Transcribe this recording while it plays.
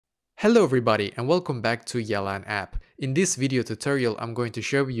Hello everybody and welcome back to Yalan app. In this video tutorial I'm going to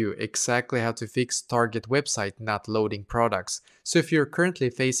show you exactly how to fix Target website not loading products. So if you're currently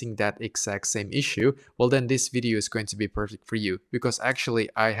facing that exact same issue, well then this video is going to be perfect for you because actually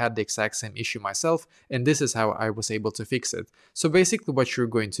I had the exact same issue myself and this is how I was able to fix it. So basically what you're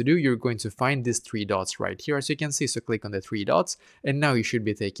going to do, you're going to find these three dots right here as you can see, so click on the three dots and now you should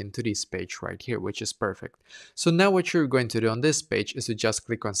be taken to this page right here, which is perfect. So now what you're going to do on this page is to just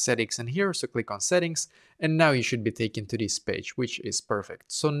click on settings and here, so click on settings and now you should be taken to this page, which is perfect.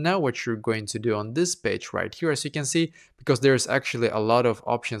 So now what you're going to do on this page right here, as you can see, because there's actually a lot of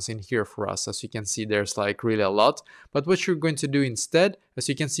options in here for us, as you can see there's like really a lot, but what you're going to do instead, as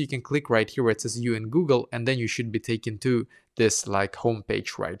you can see, you can click right here where it says you in Google and then you should be taken to this like home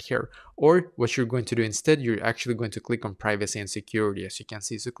page right here. Or what you're going to do instead, you're actually going to click on privacy and security, as you can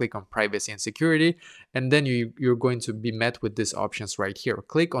see, so click on privacy and security and then you're going to be met with these options right here.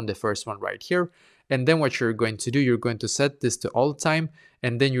 Click on the first one right here and then what you're going to do, you're going to set this to all time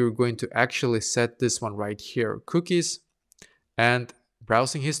and then you're going to actually set this one right here, cookies and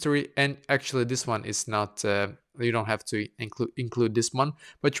browsing history. And actually this one is not you don't have to include this one,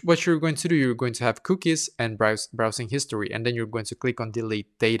 but what you're going to do, you're going to have cookies and browsing history and then you're going to click on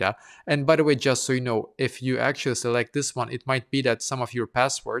delete data. And by the way, just so you know, if you actually select this one, it might be that some of your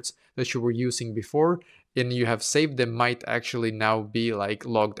passwords that you were using before and you have saved them might actually now be like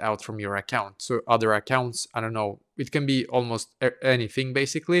logged out from your account. So other accounts, I don't know, it can be almost anything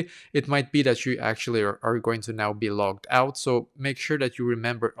basically. It might be that you actually are going to now be logged out. So make sure that you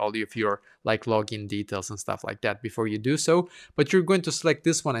remember all of your like login details and stuff like that before you do so. But you're going to select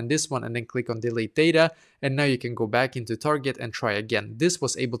this one and then click on delete data. And now you can go back into Target and try again. This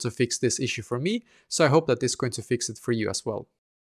was able to fix this issue for me. So I hope that this is going to fix it for you as well.